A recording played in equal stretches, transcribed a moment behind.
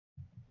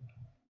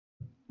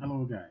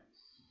Hello guys.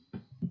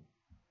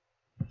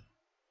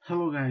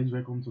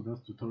 Welcome to this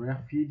tutorial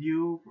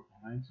video from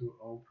Online to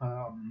Alpha.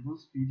 On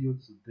this video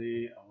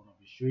today, I want to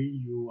be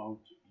showing you how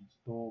to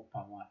install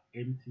Power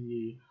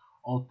MTA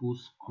Auto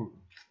Script.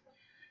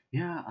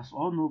 Yeah, as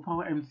all know,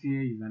 Power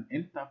MTA is an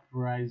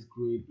enterprise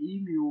grade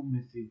email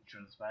message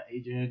transfer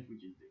agent,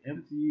 which is the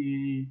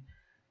MTA.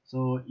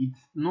 So it's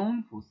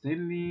known for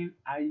sending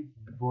high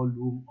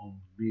volume of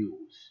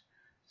mails,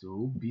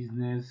 so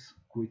business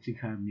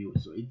critical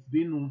mails. So it's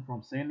been known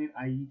from sending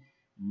high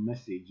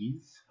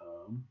messages.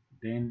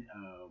 Then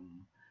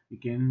you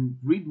can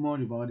read more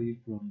about it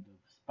from the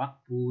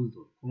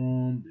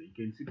sparkpost.com. You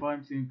can see Power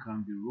MTA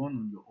can be run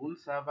on your own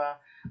server,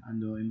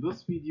 and in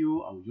this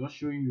video I'll just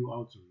showing you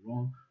how to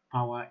run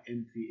Power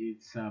MTA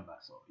server.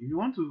 So if you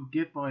want to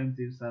get Power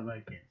MTA server,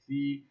 you can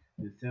see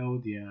they sell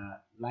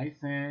their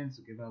license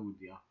together with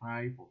their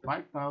file for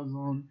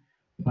 $5,500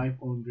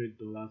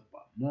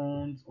 per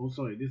month.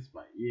 Also, it is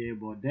per year.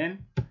 But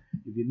then,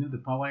 if you need the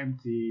Power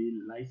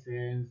MTA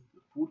license,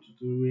 the full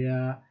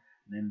tutorial,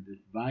 then the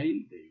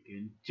file, then you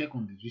can check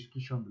on the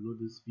description below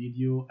this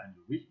video, and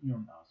you reach me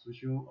on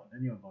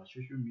any of our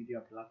social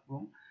media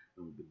platform.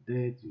 I will be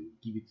there to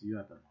give it to you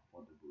at an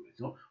affordable rate.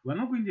 So we're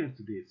not going there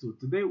today. So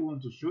today we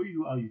want to show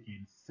you how you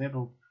can set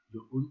up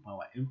your own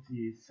Power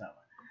MTA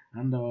server.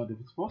 And the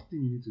first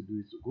thing you need to do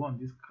is to go on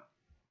this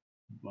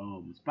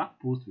Spark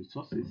Post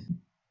resources,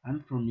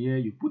 and from here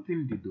you put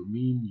in the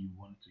domain you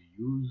want to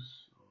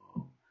use.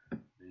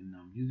 Then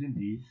I'm using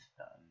this,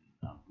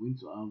 and I'm going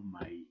to have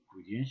my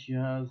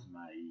credentials,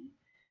 my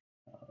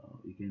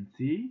you can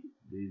see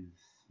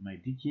there's my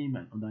DKIM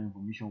and other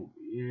information over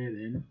here.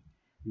 Then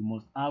you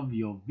must have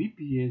your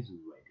VPS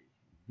ready.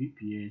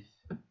 VPS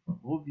from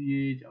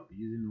OVH. I'll be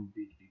using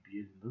OVH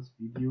VPS in this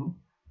video.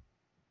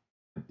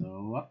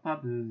 So after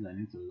this, I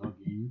need to log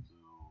in to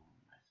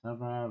my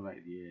server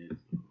right here.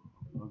 So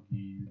log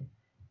in,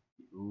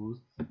 the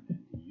host, and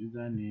the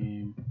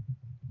username,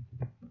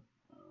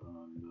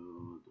 and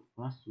the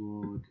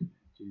password.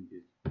 Change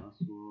this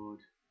password,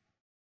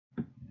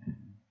 and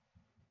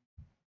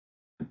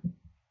I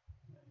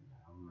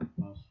have my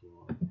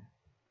password.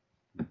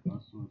 The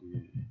password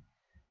here,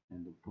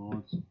 and the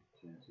port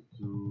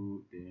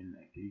 22. Then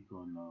I click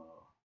on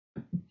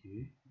okay.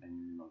 Then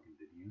log in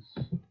the news.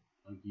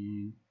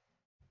 Login.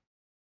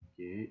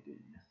 Okay.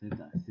 Then set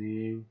and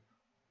save.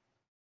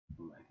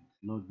 Alright,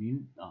 it's logged in,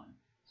 done.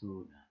 So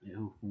let us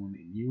open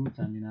a new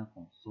terminal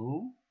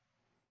console.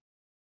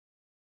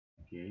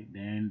 Okay,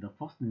 then the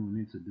first thing we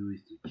need to do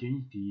is to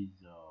change this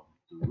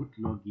to root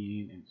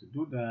login, and to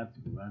do that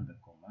we run the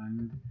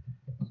command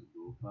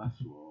sudo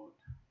password.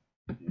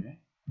 Okay,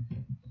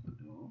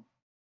 sudo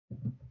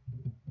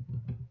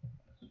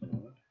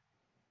password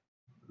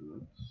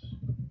root.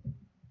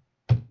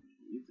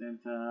 Hit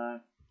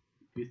enter,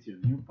 paste your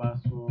new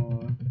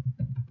password,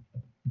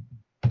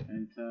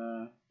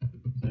 enter,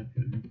 type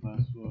your new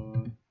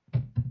password.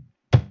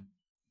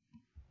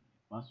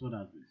 Password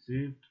has been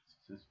saved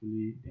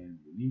successfully. Then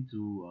we need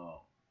to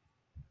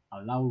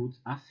allow root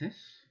access,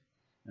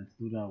 and to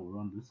do that we'll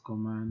run this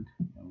command,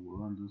 and we'll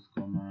run this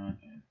command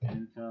and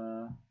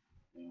enter,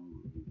 and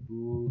we'll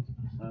reboot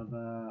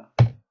server,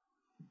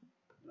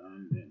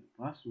 and then the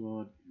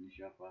password,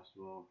 initial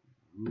password,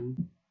 root.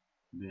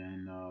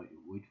 Then you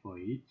wait for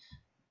it,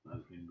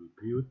 that's been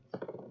rebuilt.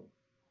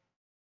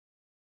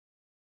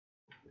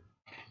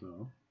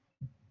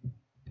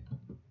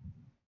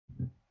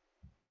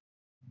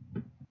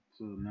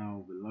 So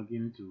now we'll log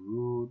into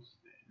root,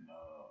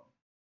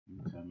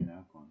 then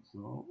terminal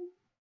console,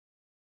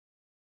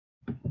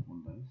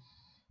 open this.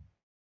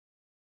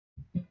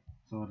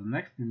 So the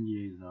next thing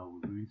here is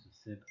we're going to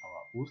set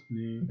our host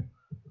name,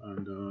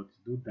 and to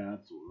do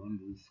that we'll run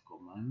this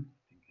command. I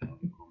think I have a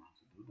command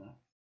to do that.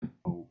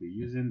 We'll be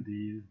using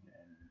this,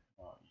 and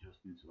you just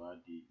need to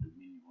add the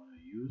domain you want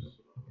to use.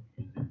 So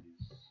using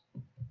this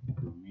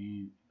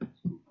domain,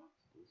 let's go back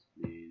to this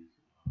place.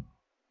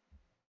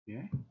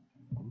 Okay,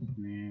 host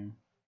name.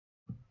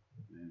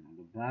 Then on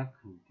the back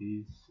of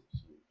this,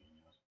 so you can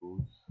just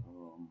put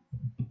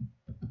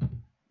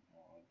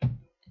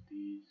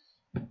this,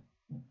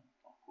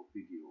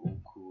 copy the whole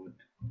code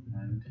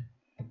command,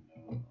 and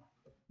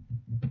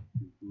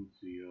you go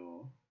to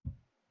your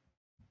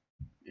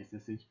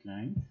SSH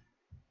client,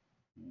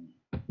 and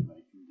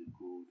write in the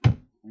code,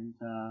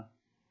 enter,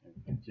 and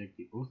you can check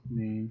the host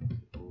name,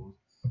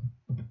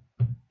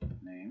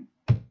 enter.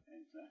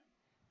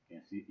 You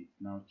can see it's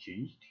now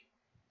changed,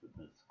 so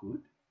that's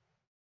good.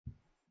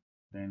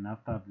 Then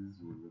after this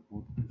we'll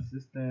report the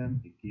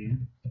system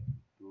again,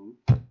 go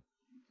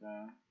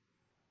enter.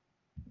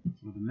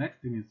 So the next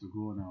thing is to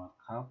go on our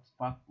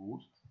Spark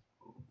Post,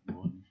 go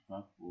on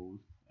Spark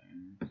Post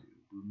and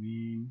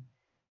domain.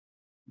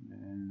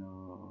 Then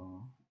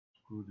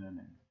scroll down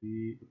and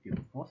see. Okay,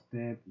 the first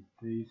step is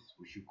this: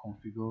 we should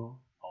configure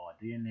our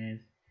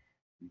DNS.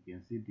 You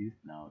can see this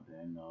now.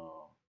 Then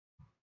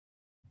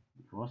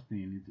the first thing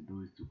you need to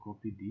do is to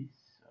copy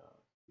this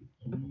the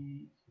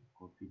key. So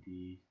copy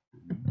this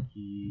domain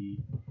key,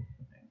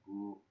 then go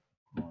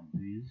on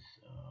this,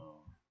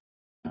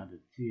 add a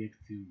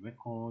txt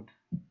record.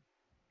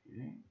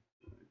 Okay,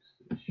 so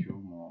let's show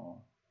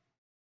more.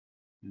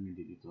 Let me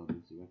delete all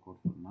this record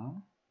for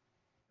now.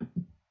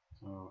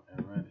 So I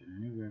write a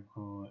new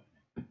record,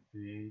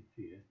 say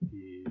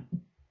txt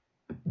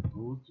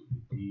goes to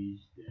the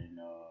dish, then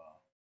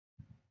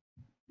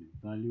the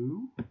value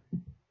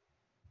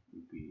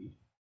will be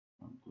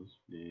from this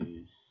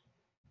place,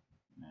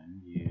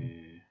 and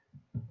here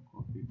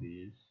copy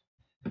this,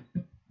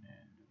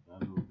 and the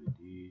value will be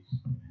this,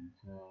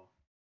 enter.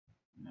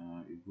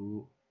 Now you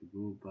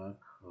go back,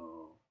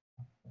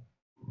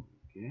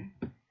 okay,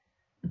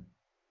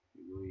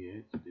 you go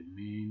here to the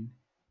main,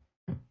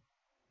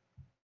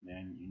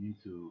 then you need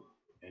to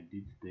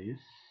edit this,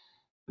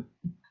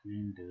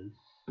 clean this,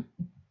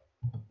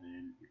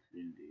 then you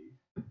clean this,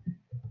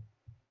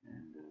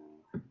 and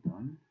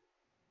done.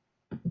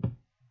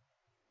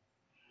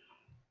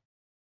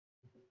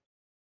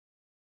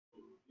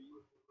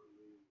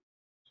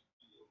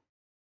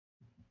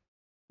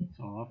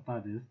 So after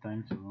this,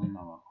 time to run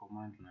our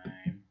command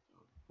line. So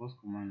the first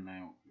command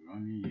line will be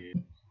running here.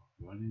 So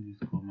running this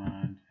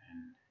command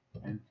and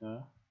enter.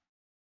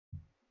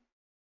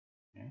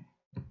 Okay.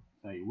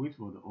 So you wait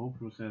for the whole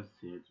process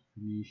here to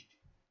finish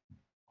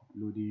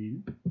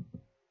uploading.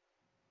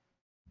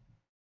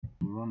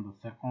 Run the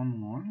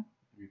second one.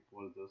 We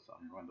pause this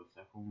and run the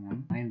second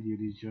one. Mind you,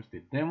 this is just a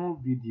demo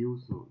video,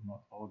 so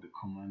not all the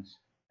commands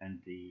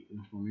and the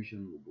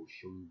information will be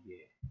shown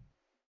here.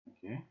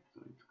 Okay,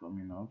 so it's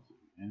coming up. So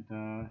we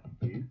enter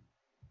again.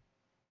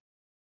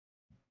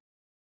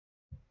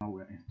 Now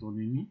we're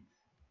installing it.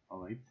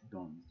 Alright,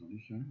 done.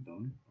 Installation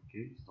done.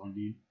 Okay, it's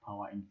only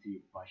PowerMTA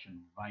version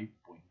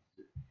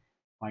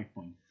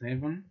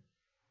 5.7.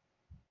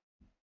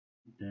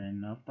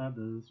 Then after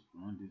this,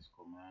 run this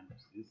command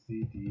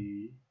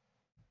cd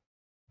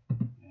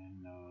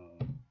and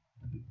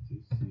etc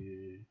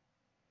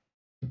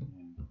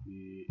and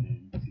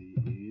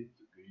PMTA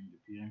to bring the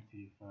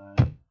PMTA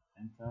file.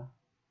 Enter.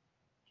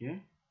 Okay,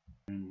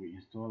 and we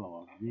install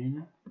our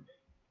Vim.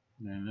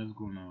 Then let's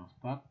go now.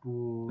 Spark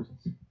post.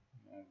 We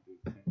have the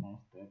second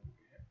step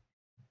here.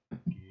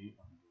 Okay,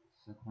 and the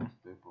second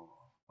step of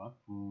our spark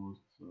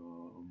post.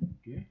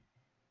 Okay,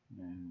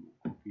 then we'll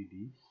copy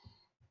this.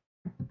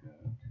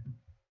 Good.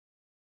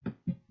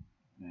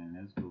 Then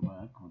let's go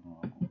back on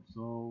our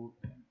console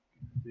and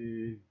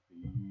save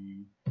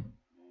Vim.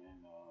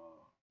 Then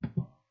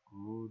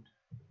code.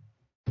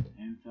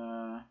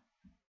 Enter.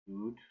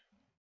 Good.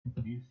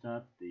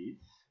 Insert this.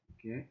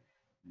 Okay.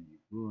 Then you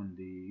go on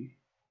the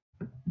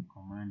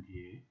command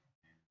here and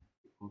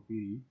you copy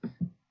it.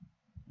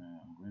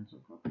 I'm going to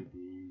copy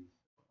this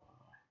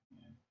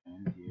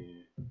and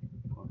here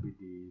copy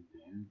this,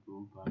 then go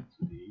back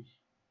to the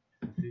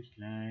SSH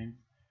line.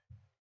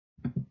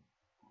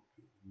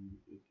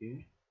 Okay,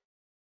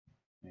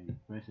 then you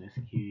press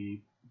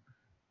escape,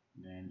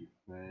 then you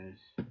press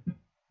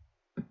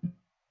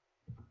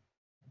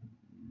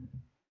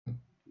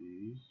this and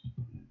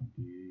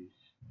this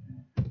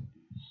and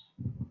this.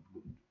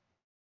 Good.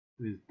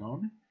 So it's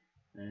done.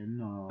 Then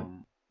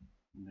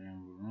we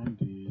run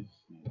this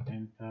and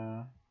enter.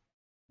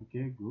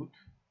 Okay, good.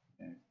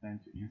 Then it's time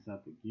to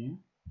insert again.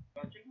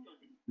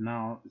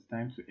 Now it's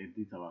time to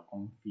edit our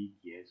config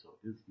here. So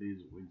this place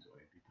is going to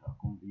edit our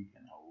config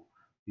and I will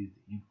paste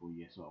the info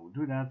here. So I will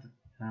do that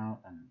now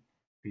and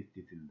paste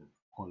it in the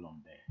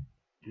column there.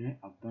 Okay,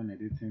 I've done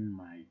editing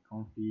my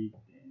config,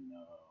 then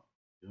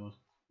just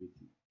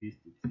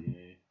paste it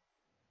here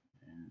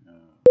and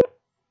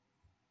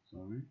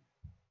sorry.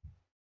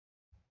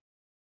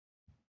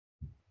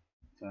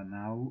 So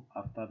now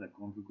after the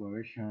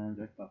configuration,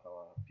 let's start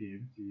our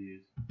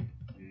PMTAs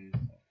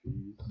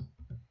surface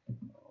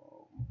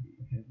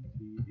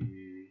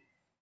PMTA.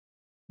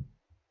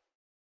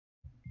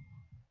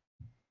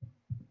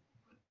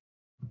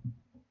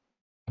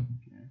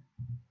 Okay,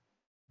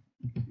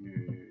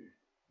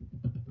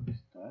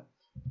 start,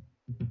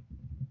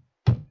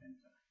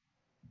 enter,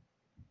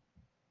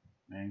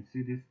 and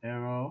see this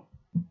error.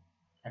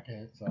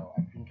 Okay, so I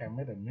think I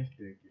made a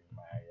mistake in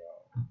my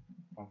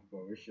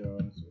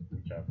configurations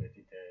which I've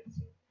edited.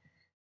 So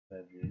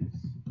service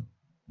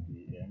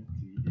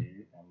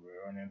PMTA, and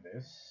we're running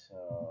this.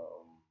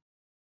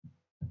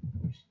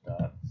 We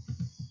start.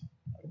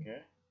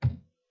 Okay,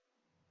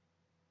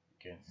 you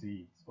can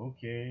see it's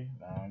okay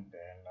now.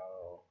 Then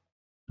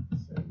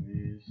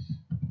service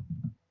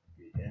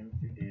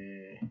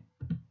PMTA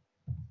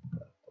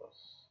status.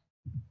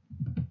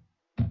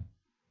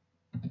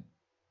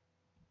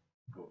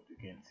 Good, you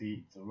can see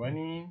it's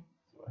running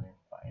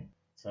fine.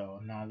 So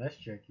now let's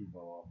check if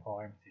our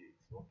PowerMTA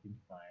is working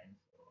fine.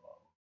 So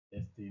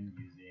testing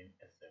using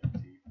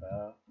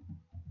SMTP.net.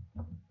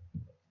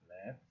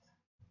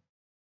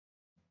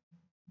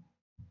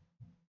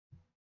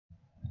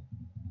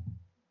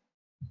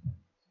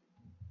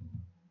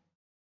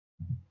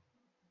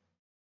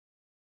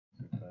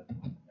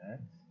 .net.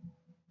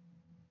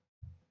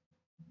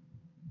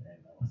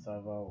 And our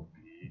server will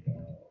be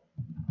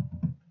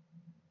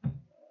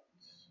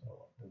so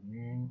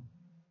domain.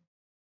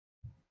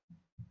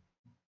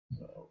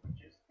 So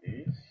which is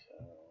this.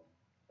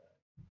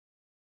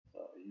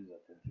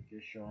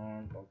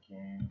 verification,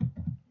 login,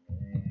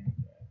 and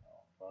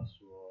our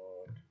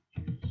password,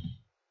 which is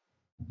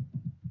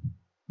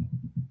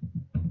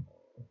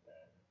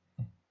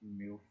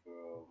email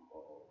from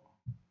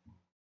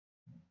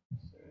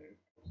say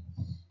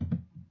postmaster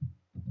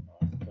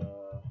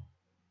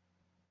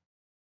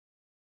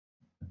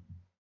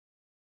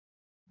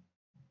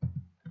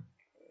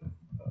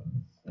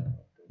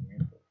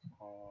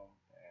domain.com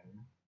and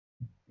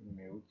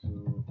email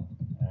to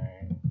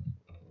and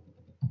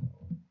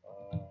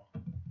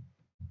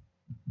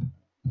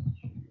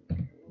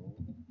gmail.com,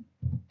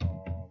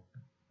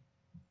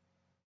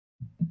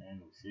 and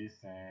we say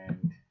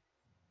send.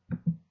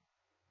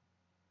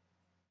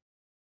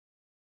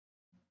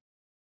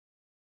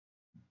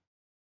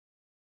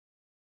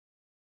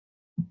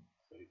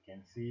 So you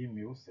can see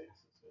mail sent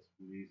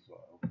successfully. So I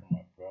open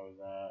my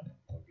browser and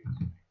log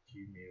into my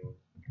Gmail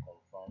to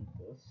confirm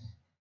this.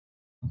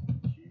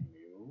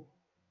 Gmail.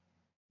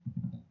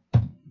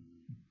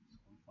 Let's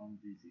confirm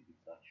this if it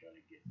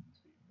actually gets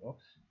into inbox.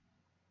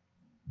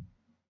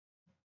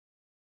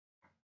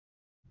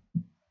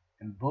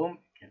 And boom,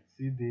 you can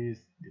see this.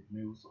 The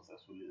mail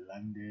successfully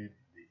landed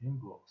in the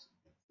inbox. You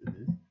can see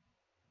this.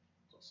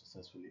 It was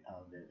successfully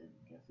landed, and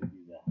you can see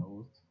these are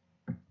host.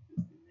 This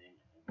is the name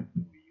and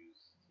everything we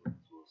use. So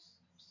it was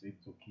safe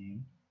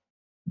token,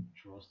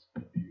 trust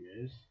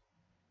US.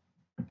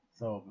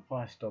 So before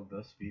I stop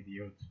this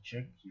video, to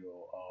check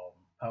your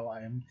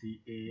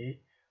PowerMTA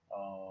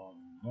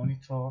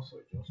monitor,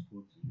 so just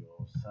go to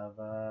your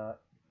server,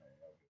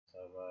 your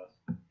servers,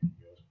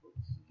 just put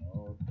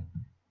node,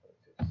 put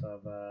your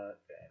server,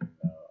 then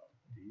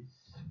this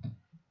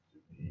to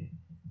be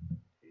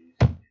this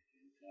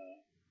enter.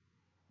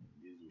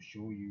 This will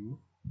show you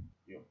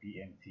your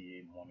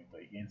PMTA monitor.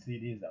 You can see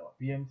this is our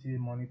PMTA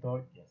monitor.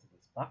 You can see the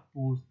spark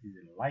post. This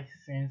is a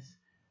licensed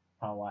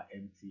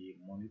PowerMTA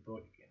monitor.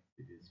 You can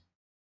see this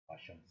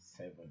version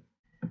 7.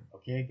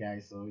 Okay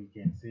guys, so you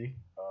can see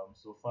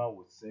so far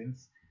we sent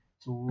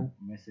two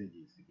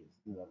messages. You can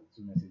see these are the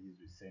two messages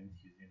we sent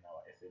using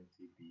our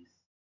SMTP's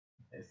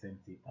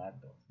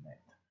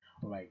smtpad.net.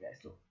 Alright guys,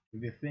 so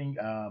if you think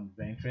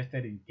you're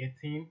interested in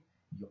getting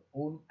your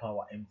own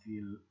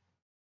PowerMTA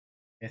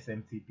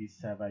SMTP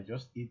server,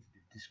 just hit the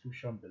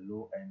description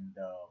below and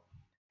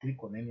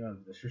click on any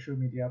of the social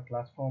media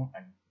platform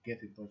and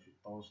get in touch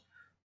with us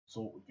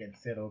so we can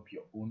set up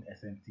your own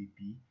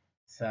SMTP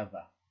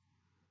server.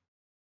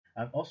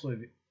 And also, if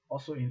you're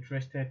also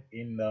interested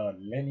in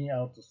learning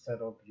how to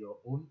set up your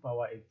own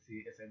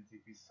PowerMTA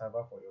SMTP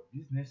server for your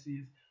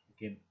businesses, you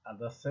can at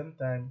the same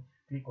time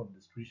click on the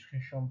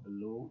description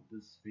below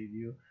this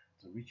video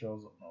to reach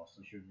us on our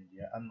social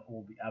media, and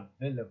we'll be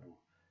available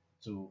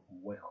to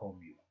welcome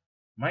you.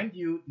 Mind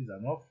you, these are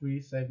not free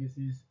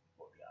services,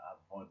 but they are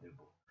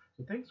affordable.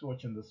 So thanks for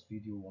watching this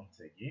video once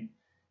again.